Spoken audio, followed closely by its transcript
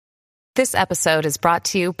This episode is brought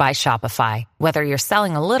to you by Shopify. Whether you're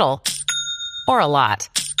selling a little or a lot,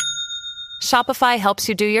 Shopify helps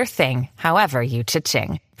you do your thing, however you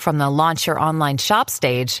cha-ching. From the launch your online shop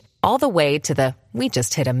stage, all the way to the we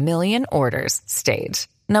just hit 1 million orders stage.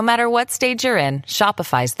 No matter what stage you're in,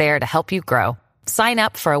 Shopify's there to help you grow. Sign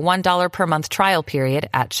up for a $1 per month trial period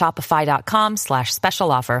at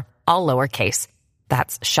shopify.com/special offer, all lowercase.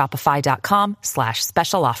 That's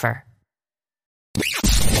shopify.com/special offer.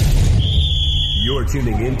 You're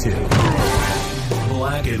tuning into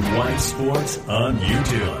Black and White Sports on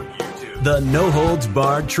YouTube. The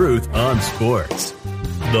no-holds-barred truth on sports.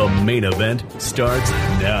 The main event starts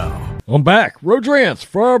now. I'm back. Rodrance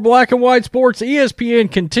for our Black and White Sports.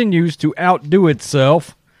 ESPN continues to outdo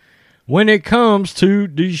itself when it comes to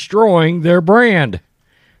destroying their brand.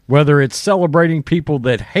 Whether it's celebrating people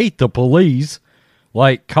that hate the police,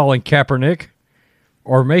 like Colin Kaepernick,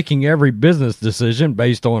 or making every business decision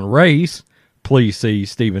based on race, please see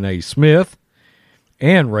Stephen A. Smith,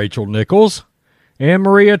 and Rachel Nichols, and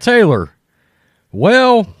Maria Taylor.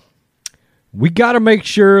 Well, we got to make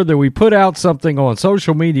sure that we put out something on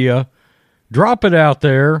social media, drop it out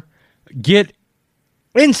there, get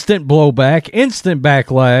instant blowback, instant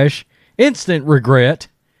backlash, instant regret,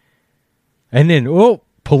 and then,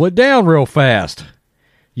 pull it down real fast.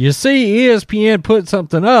 You see, ESPN put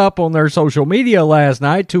something up on their social media last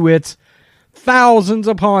night to its thousands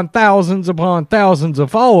upon thousands upon thousands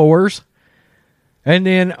of followers, and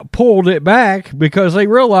then pulled it back because they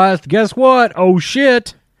realized, guess what? Oh,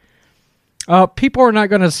 shit. People are not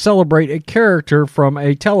going to celebrate a character from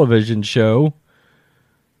a television show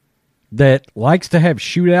that likes to have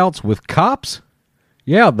shootouts with cops.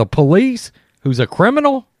 Yeah, the police, who's a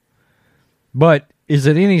criminal. But is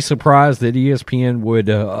it any surprise that ESPN would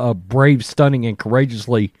brave, stunning, and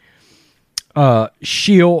courageously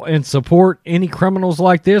shield and support any criminals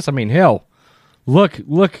like this? I mean, hell, look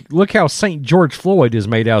how St. George Floyd is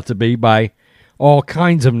made out to be by all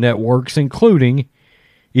kinds of networks, including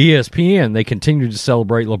ESPN. They continue to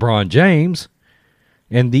celebrate LeBron James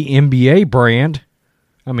and the NBA brand.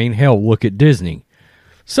 I mean, hell, look at Disney.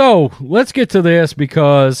 So let's get to this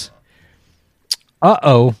because,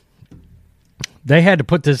 they had to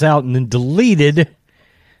put this out and then deleted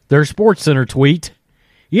their SportsCenter tweet.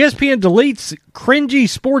 ESPN deletes cringy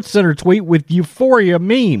SportsCenter tweet with Euphoria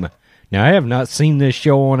meme. Now, I have not seen this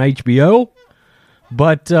show on HBO,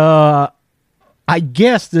 but I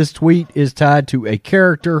guess this tweet is tied to a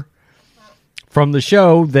character from the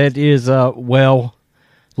show that is,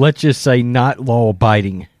 let's just say not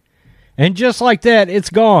law-abiding. And just like that, it's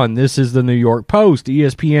gone. This is the New York Post.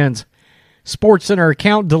 ESPN's SportsCenter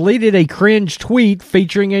account deleted a cringe tweet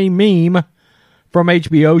featuring a meme from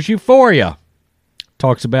HBO's Euphoria.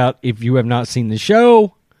 Talks about, if you have not seen the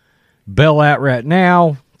show, bail out right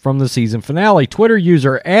now from the season finale. Twitter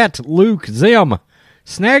user @LukeZim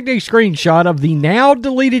snagged a screenshot of the now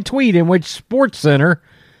deleted tweet in which SportsCenter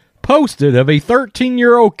posted of a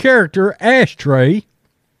 13-year-old character, Ashtray.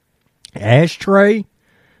 Ashtray?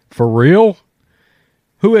 For real?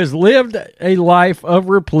 Who has lived a life of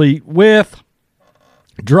replete with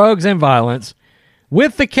drugs and violence,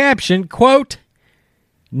 with the caption, quote,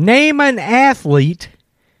 "Name an athlete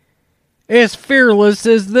as fearless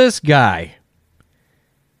as this guy."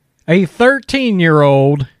 A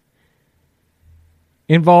 13-year-old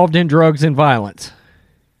involved in drugs and violence.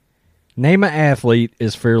 Name an athlete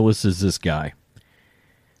as fearless as this guy.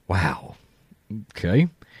 Wow. Okay.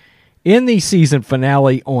 In the season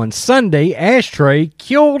finale on Sunday, Ashtray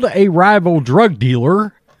killed a rival drug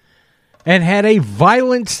dealer and had a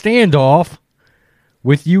violent standoff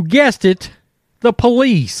with, you guessed it, the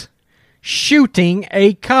police, shooting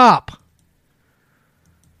a cop.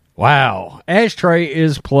 Wow. Ashtray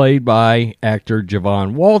is played by actor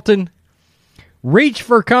Javon Walton. Reach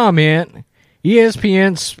for comment.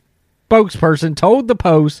 ESPN spokesperson told the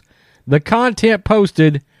Post the content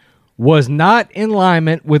posted was not in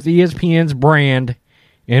alignment with ESPN's brand,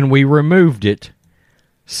 and we removed it.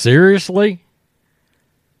 Seriously?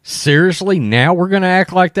 Seriously? Now we're going to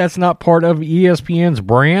act like that's not part of ESPN's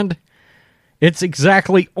brand? It's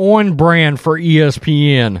exactly on brand for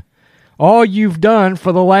ESPN. All you've done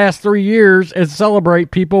for the last 3 years is celebrate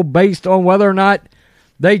people based on whether or not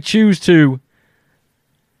they choose to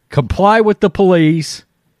comply with the police.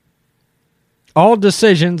 All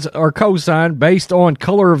decisions are co-signed based on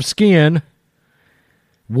color of skin.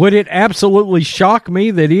 Would it absolutely shock me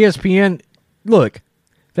that ESPN... Look,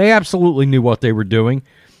 they absolutely knew what they were doing.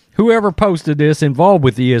 Whoever posted this involved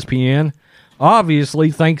with ESPN obviously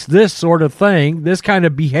thinks this sort of thing, this kind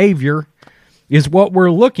of behavior, is what we're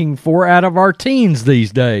looking for out of our teens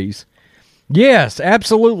these days. Yes,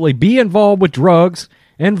 absolutely. Be involved with drugs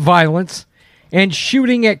and violence and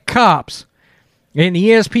shooting at cops. And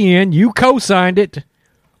ESPN, you co-signed it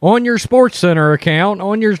on your SportsCenter account,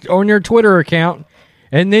 on your Twitter account,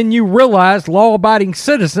 and then you realized law-abiding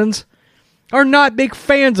citizens are not big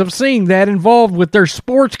fans of seeing that involved with their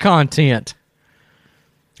sports content.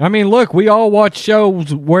 I mean, look, we all watch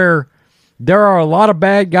shows where there are a lot of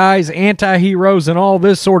bad guys, anti-heroes, and all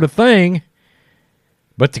this sort of thing.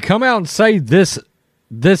 But to come out and say this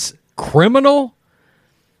criminal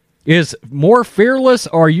is more fearless,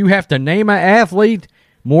 or you have to name an athlete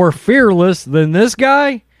more fearless than this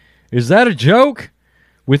guy, is that a joke?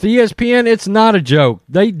 With ESPN, it's not a joke.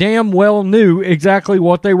 They damn well knew exactly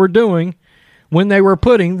what they were doing when they were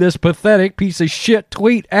putting this pathetic piece of shit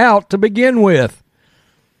tweet out to begin with.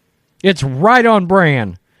 It's right on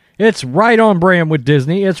brand. It's right on brand with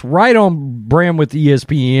Disney. It's right on brand with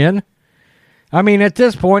ESPN. I mean, at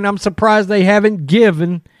this point, I'm surprised they haven't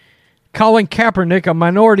given Colin Kaepernick a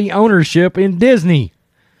minority ownership in Disney.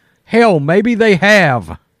 Hell, maybe they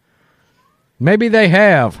have. Maybe they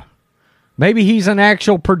have. Maybe he's an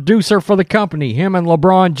actual producer for the company, him and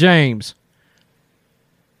LeBron James.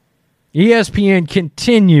 ESPN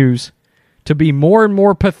continues to be more and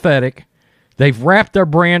more pathetic. They've wrapped their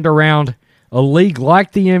brand around a league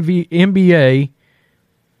like the NBA,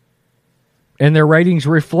 and their ratings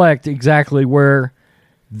reflect exactly where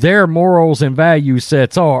their morals and value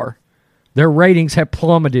sets are. Their ratings have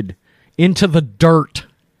plummeted into the dirt.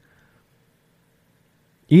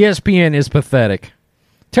 ESPN is pathetic.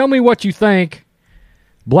 Tell me what you think,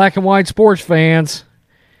 black and white sports fans.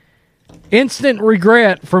 Instant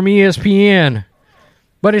regret from ESPN,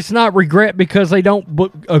 but it's not regret because they don't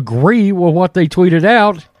agree with what they tweeted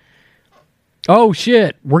out. Oh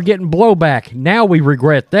shit, we're getting blowback. Now we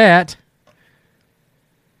regret that.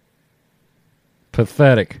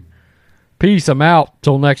 Pathetic. Peace, I'm out.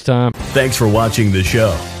 Till next time. Thanks for watching the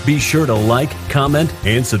show. Be sure to like, comment,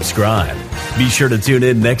 and subscribe. Be sure to tune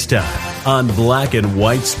in next time on Black and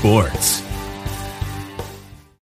White Sports.